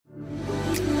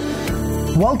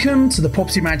Welcome to the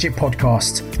Property Magic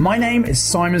Podcast. My name is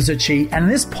Simon Zucci, and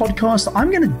in this podcast, I'm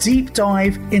going to deep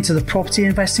dive into the property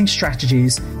investing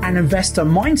strategies and investor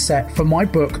mindset for my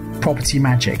book, Property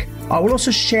Magic. I will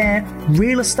also share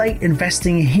real estate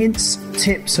investing hints,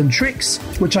 tips, and tricks,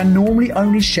 which I normally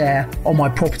only share on my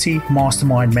Property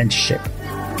Mastermind mentorship.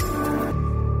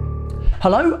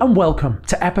 Hello and welcome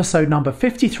to episode number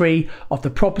 53 of the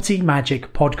Property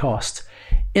Magic Podcast.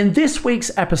 In this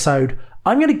week's episode,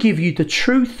 I'm going to give you the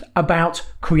truth about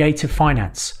creative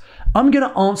finance. I'm going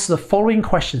to answer the following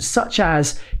questions, such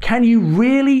as, can you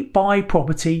really buy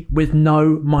property with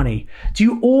no money? Do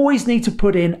you always need to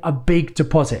put in a big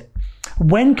deposit?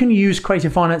 When can you use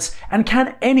creative finance, and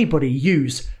can anybody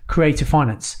use creative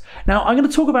finance? Now, I'm going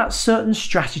to talk about certain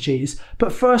strategies,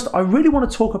 but first I really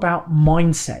want to talk about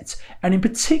mindset, and in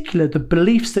particular the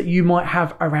beliefs that you might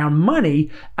have around money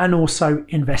and also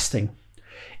investing.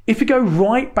 If you go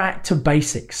right back to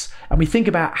basics and we think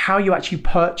about how you actually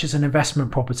purchase an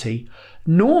investment property,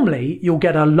 normally you'll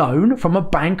get a loan from a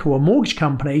bank or a mortgage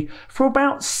company for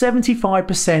about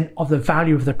 75% of the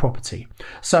value of the property.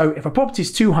 So if a property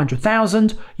is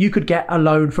 200,000, you could get a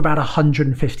loan for about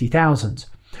 150,000.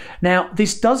 Now,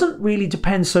 this doesn't really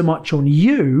depend so much on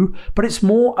you, but it's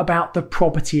more about the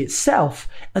property itself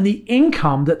and the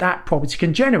income that that property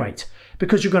can generate,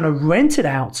 because you're going to rent it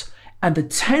out and the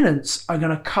tenants are going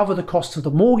to cover the cost of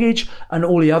the mortgage and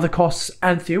all the other costs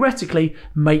and theoretically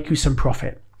make you some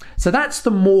profit. So that's the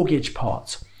mortgage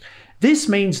part. This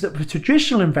means that for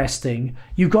traditional investing,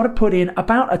 you've got to put in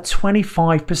about a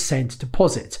 25%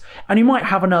 deposit, and you might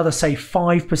have another, say,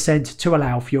 5% to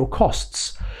allow for your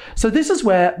costs. So this is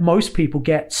where most people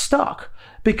get stuck,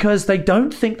 because they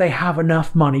don't think they have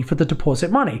enough money for the deposit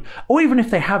money. Or even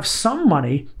if they have some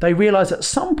money, they realize at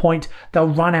some point they'll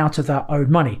run out of their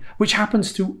own money, which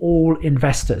happens to all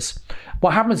investors.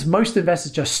 What happens, most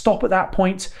investors just stop at that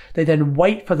point. They then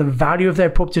wait for the value of their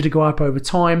property to go up over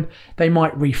time. They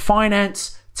might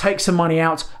refinance, take some money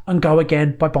out, and go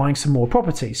again by buying some more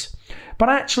properties. But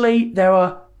actually, there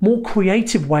are more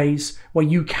creative ways where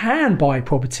you can buy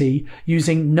property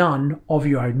using none of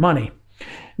your own money.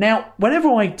 Now, whenever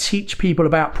I teach people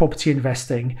about property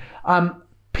investing,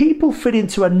 people fit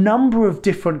into a number of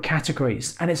different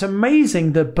categories, and it's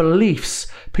amazing the beliefs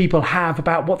people have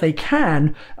about what they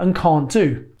can and can't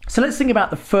do. So let's think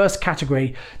about the first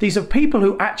category. These are people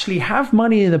who actually have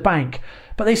money in the bank,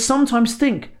 but they sometimes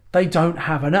think they don't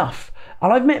have enough.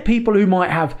 And I've met people who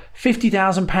might have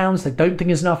 £50,000 they don't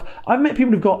think is enough. I've met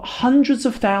people who've got hundreds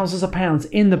of thousands of pounds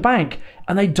in the bank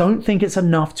and they don't think it's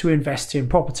enough to invest in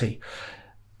property.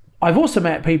 I've also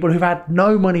met people who've had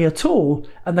no money at all,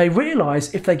 and they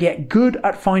realize if they get good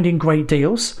at finding great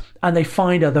deals and they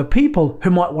find other people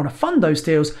who might want to fund those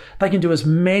deals, they can do as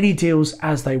many deals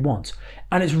as they want.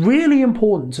 And it's really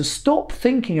important to stop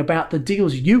thinking about the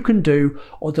deals you can do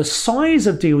or the size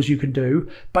of deals you can do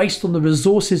based on the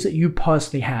resources that you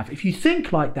personally have. If you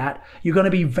think like that, you're going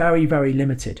to be very, very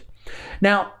limited.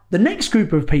 Now, the next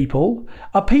group of people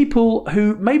are people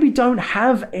who maybe don't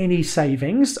have any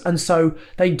savings, and so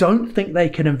they don't think they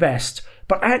can invest,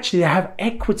 but actually they have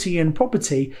equity in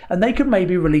property and they can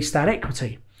maybe release that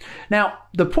equity. Now,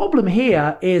 the problem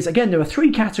here is, again, there are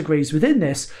three categories within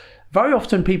this. Very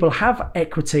often people have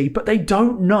equity, but they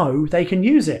don't know they can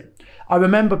use it. I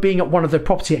remember being at one of the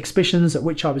property exhibitions at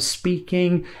which I was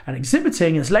speaking and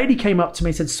exhibiting. This lady came up to me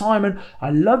and said, "Simon,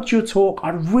 I loved your talk.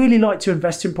 I'd really like to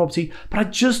invest in property, but I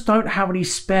just don't have any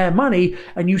spare money.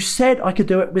 And you said I could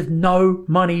do it with no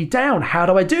money down. How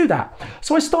do I do that?"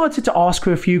 So I started to ask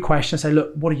her a few questions. I said,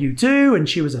 "Look, what do you do?" And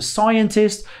she was a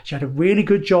scientist. She had a really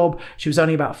good job. She was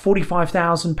only about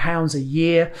 £45,000 a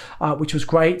year, which was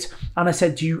great. And I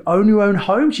said, "Do you own your own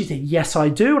home?" She said, "Yes, I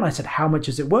do." And I said, "How much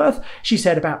is it worth?" She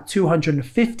said, "About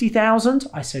 250,000.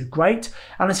 I said, "Great."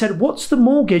 And I said, "What's the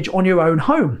mortgage on your own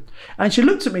home?" And she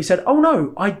looked at me and said, "Oh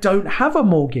no, I don't have a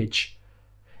mortgage."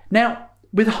 Now,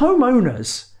 with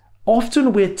homeowners,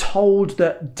 often we're told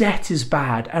that debt is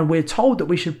bad and we're told that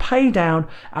we should pay down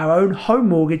our own home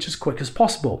mortgage as quick as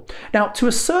possible. Now, to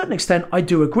a certain extent, I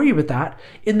do agree with that,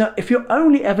 in that if you're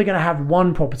only ever going to have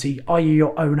one property, i.e.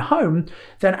 your own home,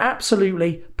 then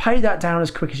absolutely pay that down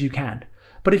as quick as you can.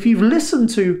 But if you've listened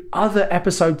to other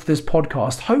episodes of this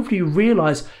podcast, hopefully you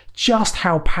realize just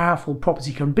how powerful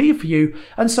property can be for you.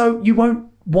 And so you won't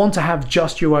want to have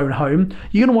just your own home.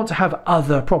 You're going to want to have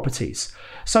other properties.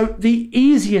 So the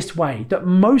easiest way that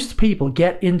most people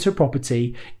get into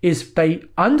property is they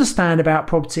understand about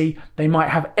property, they might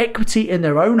have equity in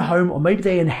their own home, or maybe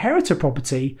they inherit a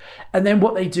property, and then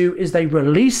what they do is they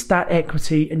release that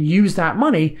equity and use that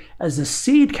money as a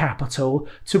seed capital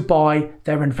to buy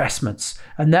their investments.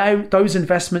 And now those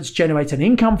investments generate an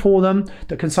income for them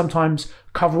that can sometimes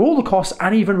cover all the costs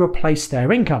and even replace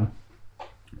their income.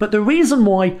 But the reason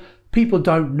why people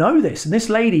don't know this, and this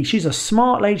lady, she's a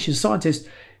smart lady, she's a scientist,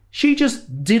 she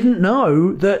just didn't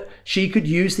know that she could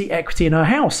use the equity in her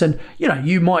house. And,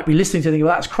 you might be listening to thinking,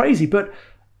 well, that's crazy, but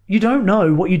you don't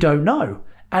know what you don't know.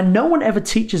 And no one ever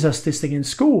teaches us this thing in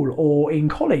school or in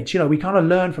college. We kind of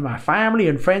learn from our family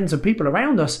and friends and people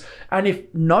around us. And if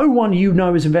no one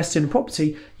is invested in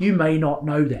property, you may not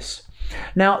know this.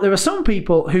 Now, there are some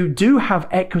people who do have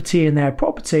equity in their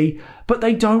property, but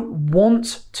they don't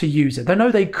want to use it. They know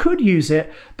they could use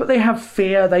it, but they have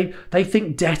fear. They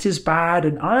think debt is bad,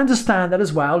 and I understand that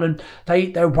as well. And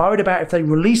they're worried about if they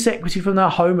release equity from their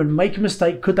home and make a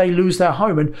mistake, could they lose their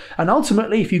home? And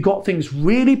ultimately, if you got things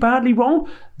really badly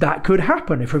wrong, that could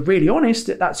happen. If we're really honest,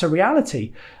 that's a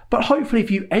reality. But hopefully,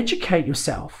 if you educate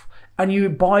yourself, and you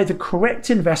buy the correct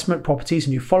investment properties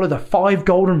and you follow the 5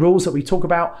 golden rules that we talk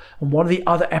about on one of the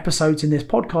other episodes in this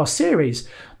podcast series,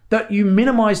 that you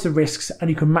minimize the risks and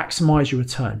you can maximize your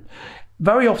return.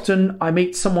 Very often I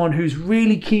meet someone who's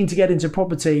really keen to get into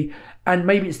property, and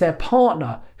maybe it's their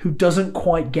partner who doesn't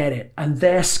quite get it and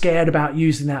they're scared about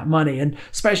using that money. And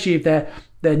especially if they're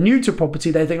new to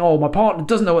property, they think, oh, my partner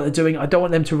doesn't know what they're doing, I don't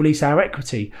want them to release our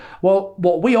equity. Well,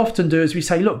 what we often do is we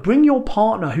say, look, bring your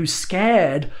partner who's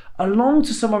scared along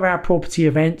to some of our property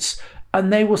events,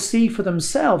 and they will see for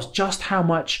themselves just how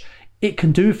much it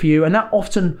can do for you. And that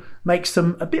often makes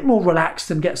them a bit more relaxed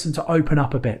and gets them to open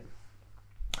up a bit.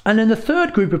 And then the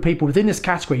third group of people within this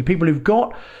category, people who've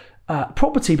got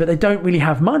property but they don't really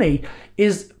have money,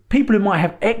 is people who might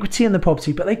have equity in the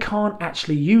property but they can't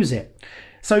actually use it.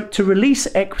 So to release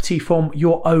equity from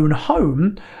your own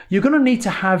home, you're going to need to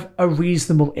have a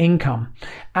reasonable income.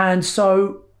 And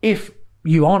so if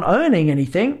you aren't earning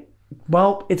anything,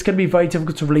 well, it's going to be very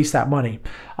difficult to release that money.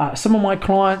 Some of my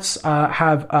clients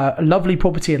have a lovely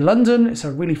property in London. It's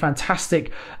a really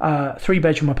fantastic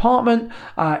 3-bedroom apartment.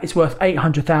 It's worth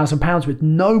 £800,000 with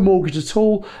no mortgage at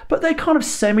all, but they're kind of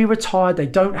semi-retired. They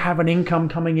don't have an income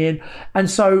coming in, and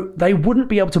so they wouldn't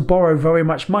be able to borrow very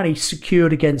much money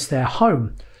secured against their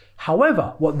home.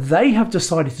 However, what they have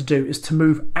decided to do is to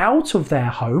move out of their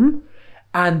home.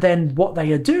 And then what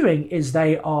they are doing is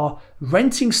they are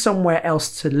renting somewhere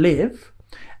else to live.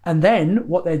 And then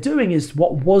what they're doing is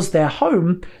what was their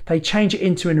home, they change it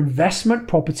into an investment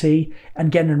property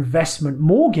and get an investment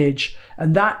mortgage.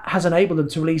 And that has enabled them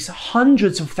to release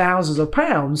hundreds of thousands of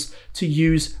pounds to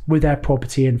use with their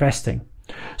property investing.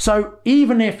 So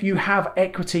even if you have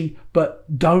equity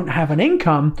but don't have an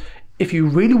income, if you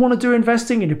really want to do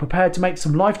investing and you're prepared to make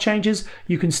some life changes,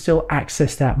 you can still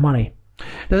access that money.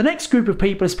 Now, the next group of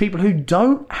people is people who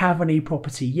don't have any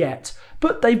property yet,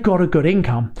 but they've got a good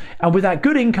income. And with that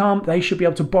good income, they should be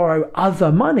able to borrow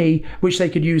other money, which they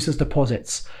could use as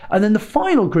deposits. And then the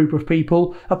final group of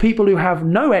people are people who have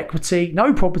no equity,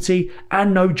 no property,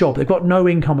 and no job. They've got no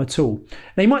income at all.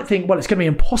 Now, you might think, well, it's going to be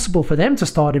impossible for them to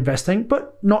start investing,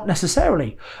 but not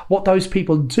necessarily. What those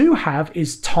people do have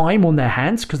is time on their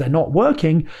hands because they're not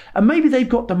working, and maybe they've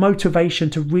got the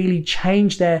motivation to really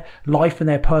change their life and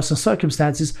their personal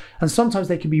circumstances, and sometimes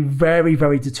they can be very,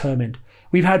 very determined.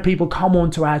 We've had people come on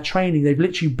to our training. They've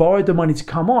literally borrowed the money to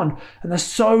come on, and they're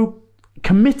so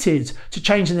committed to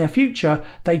changing their future.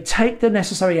 They take the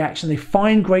necessary action. They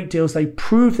find great deals. They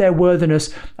prove their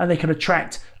worthiness, and they can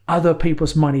attract other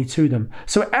people's money to them.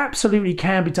 So it absolutely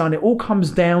can be done. It all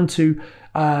comes down to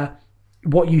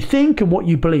what you think and what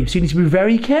you believe. So you need to be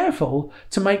very careful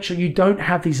to make sure you don't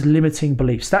have these limiting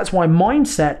beliefs. That's why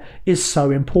mindset is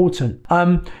so important.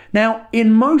 Now,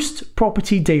 in most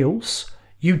property deals,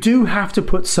 you do have to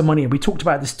put some money in. We talked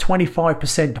about this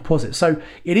 25% deposit. So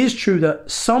it is true that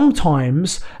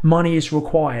sometimes money is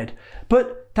required,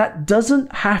 but that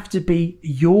doesn't have to be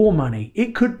your money.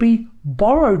 It could be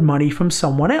borrowed money from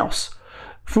someone else.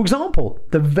 For example,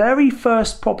 the very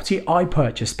first property I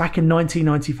purchased back in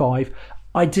 1995,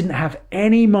 I didn't have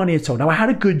any money at all. Now, I had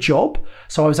a good job,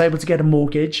 so I was able to get a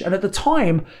mortgage. And at the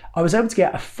time, I was able to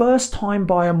get a first-time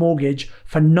buyer mortgage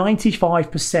for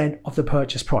 95% of the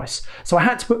purchase price. So I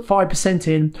had to put 5%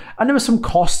 in, and there were some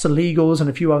costs, illegals, and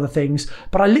a few other things.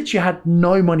 But I literally had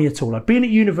no money at all. I'd been at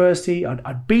university,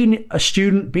 I'd been a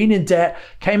student, been in debt,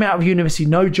 came out of university,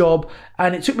 no job,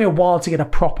 And it took me a while to get a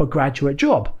proper graduate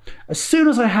job. As soon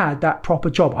as I had that proper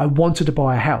job, I wanted to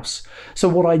buy a house. So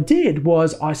what I did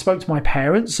was I spoke to my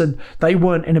parents, and they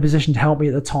weren't in a position to help me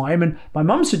at the time. And my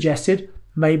mum suggested,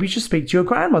 maybe you should speak to your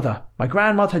grandmother. My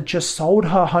grandmother had just sold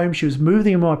her home. She was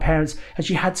moving in with my parents, and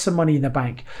she had some money in the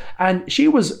bank. And she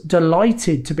was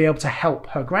delighted to be able to help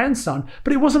her grandson,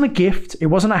 but it wasn't a gift. It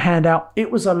wasn't a handout.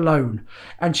 It was a loan.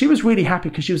 And she was really happy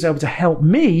because she was able to help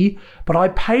me, but I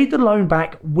paid the loan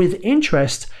back with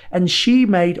interest, and she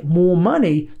made more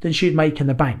money than she'd make in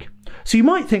the bank. So you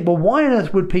might think, well, why on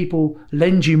earth would people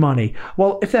lend you money?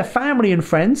 Well, if they're family and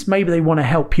friends, maybe they want to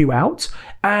help you out.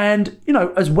 And,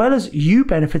 as well as you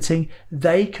benefiting,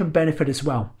 they can benefit as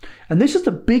well. And this is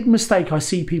the big mistake I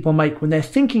see people make when they're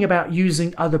thinking about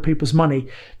using other people's money.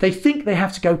 They think they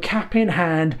have to go cap in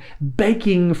hand,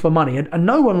 begging for money. And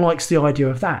no one likes the idea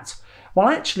of that. Well,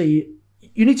 actually,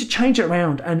 you need to change it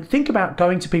around and think about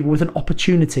going to people with an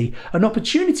opportunity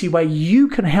where you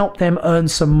can help them earn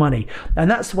some money. And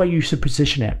that's the way you should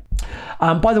position it.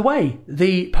 By the way,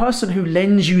 the person who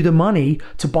lends you the money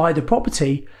to buy the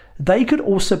property, they could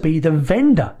also be the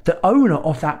vendor, the owner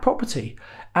of that property.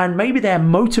 And maybe they're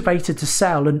motivated to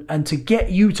sell and to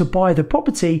get you to buy the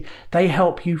property, they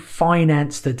help you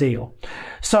finance the deal.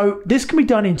 So this can be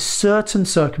done in certain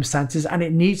circumstances, and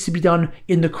it needs to be done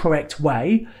in the correct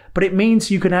way, but it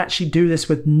means you can actually do this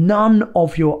with none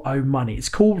of your own money. It's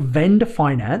called vendor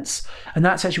finance, and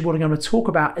that's actually what I'm going to talk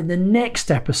about in the next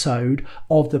episode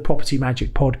of the Property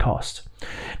Magic podcast.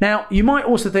 Now, you might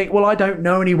also think, well, I don't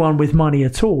know anyone with money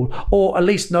at all, or at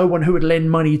least no one who would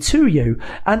lend money to you.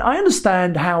 And I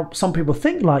understand how some people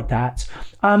think like that.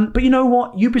 But you know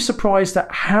what? You'd be surprised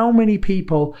at how many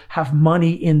people have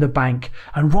money in the bank.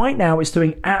 And right now it's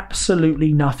doing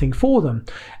absolutely nothing for them.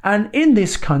 And in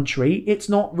this country, it's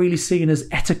not really seen as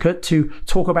etiquette to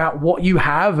talk about what you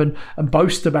have and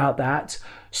boast about that.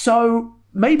 So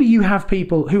maybe you have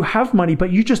people who have money,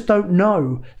 but you just don't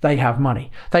know they have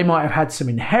money. They might have had some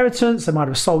inheritance. They might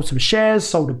have sold some shares,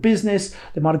 sold a business.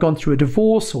 They might have gone through a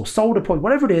divorce or sold a property,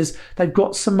 whatever it is. They've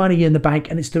got some money in the bank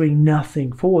and it's doing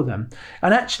nothing for them.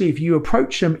 And actually, if you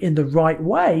approach them in the right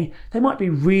way, they might be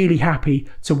really happy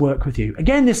to work with you.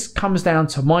 Again, this comes down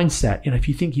to mindset. If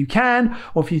you think you can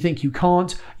or if you think you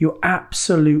can't, you're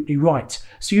absolutely right.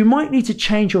 So you might need to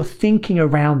change your thinking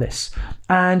around this.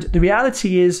 And the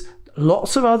reality is,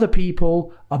 lots of other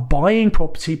people are buying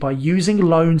property by using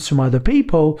loans from other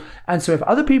people. And so if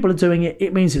other people are doing it,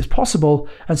 it means it's possible.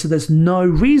 And so there's no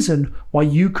reason why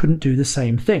you couldn't do the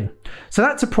same thing. So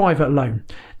that's a private loan.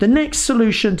 The next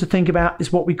solution to think about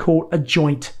is what we call a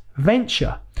joint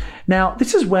venture. Now,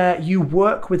 this is where you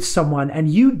work with someone and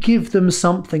you give them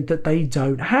something that they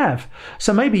don't have.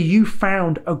 So maybe you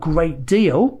found a great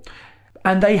deal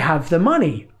and they have the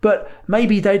money, but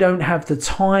maybe they don't have the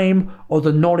time or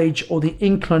the knowledge or the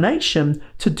inclination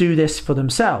to do this for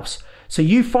themselves. So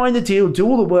you find the deal, do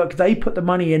all the work, they put the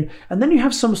money in, and then you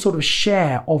have some sort of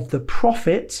share of the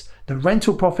profit, the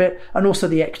rental profit, and also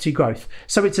the equity growth.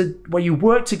 So it's where you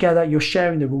work together, you're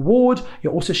sharing the reward,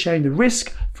 you're also sharing the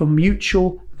risk for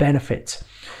mutual benefit.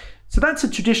 So that's a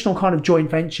traditional kind of joint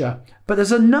venture. But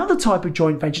there's another type of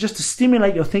joint venture, just to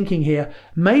stimulate your thinking here.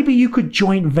 Maybe you could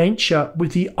joint venture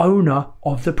with the owner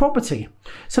of the property.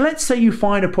 So let's say you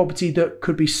find a property that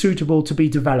could be suitable to be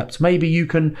developed. Maybe you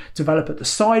can develop at the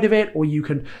side of it, or you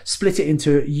can split it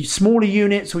into smaller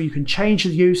units, or you can change the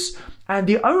use. And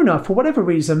the owner, for whatever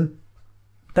reason,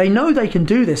 they know they can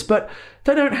do this, but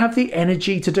they don't have the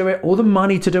energy to do it, or the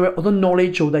money to do it, or the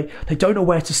knowledge, or they don't know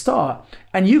where to start.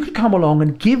 And you could come along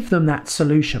and give them that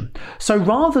solution. So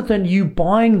rather than you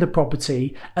buying the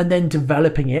property and then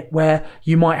developing it, where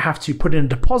you might have to put in a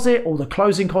deposit, all the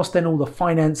closing costs, then all the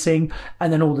financing,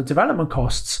 and then all the development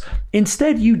costs,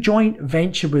 instead you joint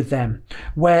venture with them,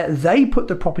 where they put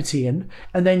the property in,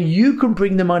 and then you can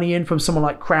bring the money in from someone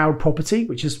like Crowd Property,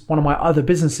 which is one of my other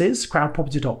businesses,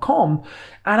 crowdproperty.com.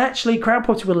 And actually, Crowd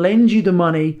Property will lend you the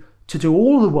money to do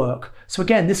all the work. So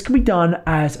again, this can be done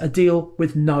as a deal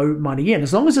with no money in.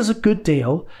 As long as there's a good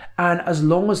deal and as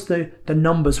long as the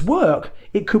numbers work,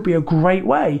 it could be a great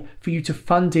way for you to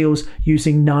fund deals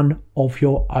using none of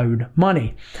your own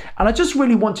money. And I just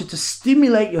really wanted to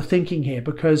stimulate your thinking here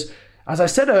because, as I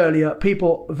said earlier,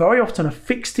 people very often are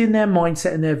fixed in their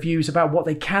mindset and their views about what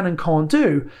they can and can't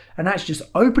do. And actually just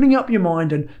opening up your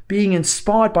mind and being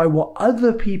inspired by what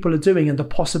other people are doing and the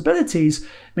possibilities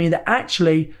mean that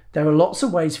actually there are lots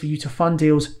of ways for you to fund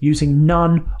deals using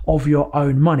none of your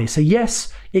own money. So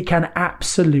yes, it can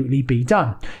absolutely be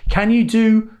done. Can you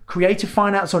do creative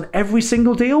finance on every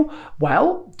single deal?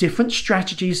 Well, different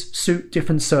strategies suit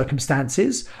different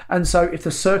circumstances. And so if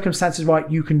the circumstance is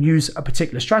right, you can use a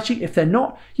particular strategy. If they're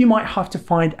not, you might have to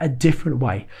find a different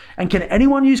way. And can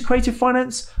anyone use creative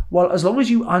finance? Well, as long as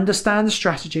you understand the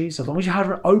strategies, as long as you have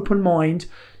an open mind,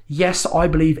 yes, I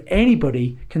believe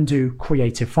anybody can do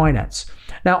creative finance.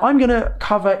 Now, I'm going to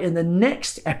cover in the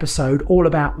next episode all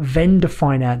about vendor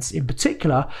finance in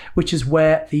particular, which is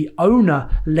where the owner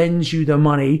lends you the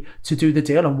money to do the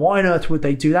deal. And why on earth would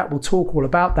they do that? We'll talk all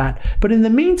about that. But in the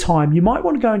meantime, you might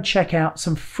want to go and check out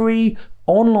some free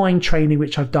online training,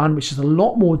 which I've done, which is a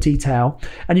lot more detail.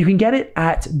 And you can get it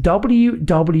at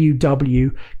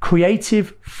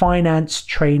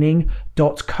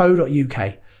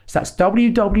www.creativefinancetraining.co.uk. So that's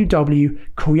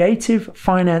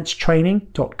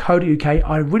www.creativefinancetraining.co.uk.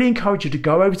 I really encourage you to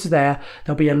go over to there.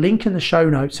 There'll be a link in the show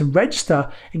notes and register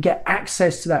and get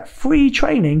access to that free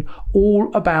training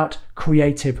all about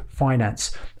creative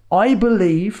finance. I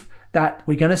believe that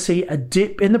we're going to see a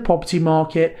dip in the property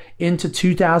market into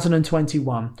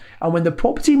 2021. And when the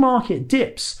property market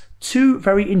dips, two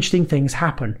very interesting things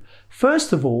happen.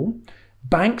 First of all,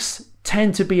 banks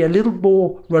tend to be a little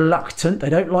more reluctant. They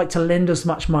don't like to lend as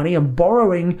much money, and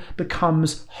borrowing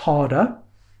becomes harder.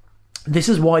 This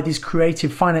is why these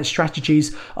creative finance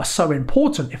strategies are so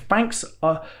important. If banks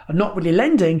are not really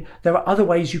lending, there are other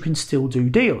ways you can still do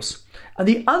deals. And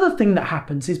the other thing that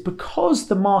happens is because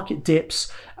the market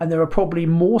dips and there are probably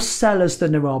more sellers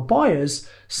than there are buyers,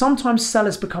 sometimes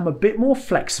sellers become a bit more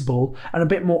flexible and a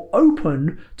bit more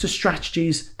open to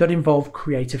strategies that involve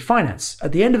creative finance.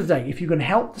 At the end of the day, if you can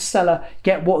help the seller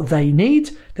get what they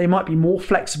need, they might be more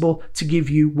flexible to give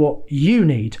you what you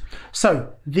need.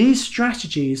 So these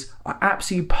strategies are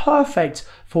absolutely perfect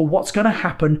for what's going to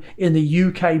happen in the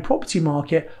UK property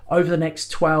market over the next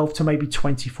 12 to maybe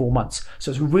 24 months.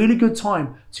 So it's a really good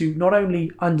time to not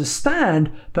only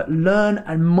understand, but learn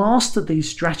and master these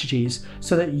strategies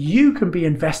so that you can be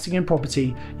investing in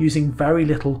property using very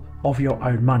little of your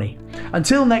own money.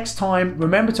 Until next time,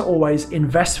 remember to always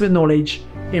invest with knowledge,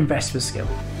 invest with skill.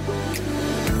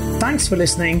 Thanks for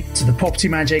listening to the Property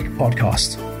Magic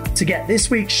podcast. To get this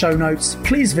week's show notes,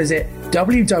 please visit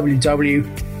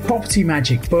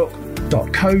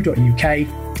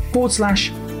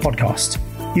www.propertymagicbook.co.uk/podcast.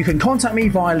 You can contact me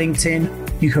via LinkedIn,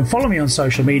 you can follow me on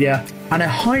social media, and I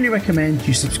highly recommend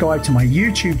you subscribe to my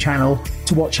YouTube channel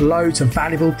to watch loads of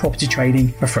valuable property training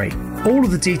for free. All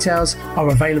of the details are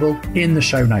available in the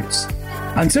show notes.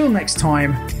 Until next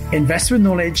time, invest with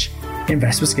knowledge,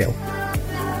 invest with skill.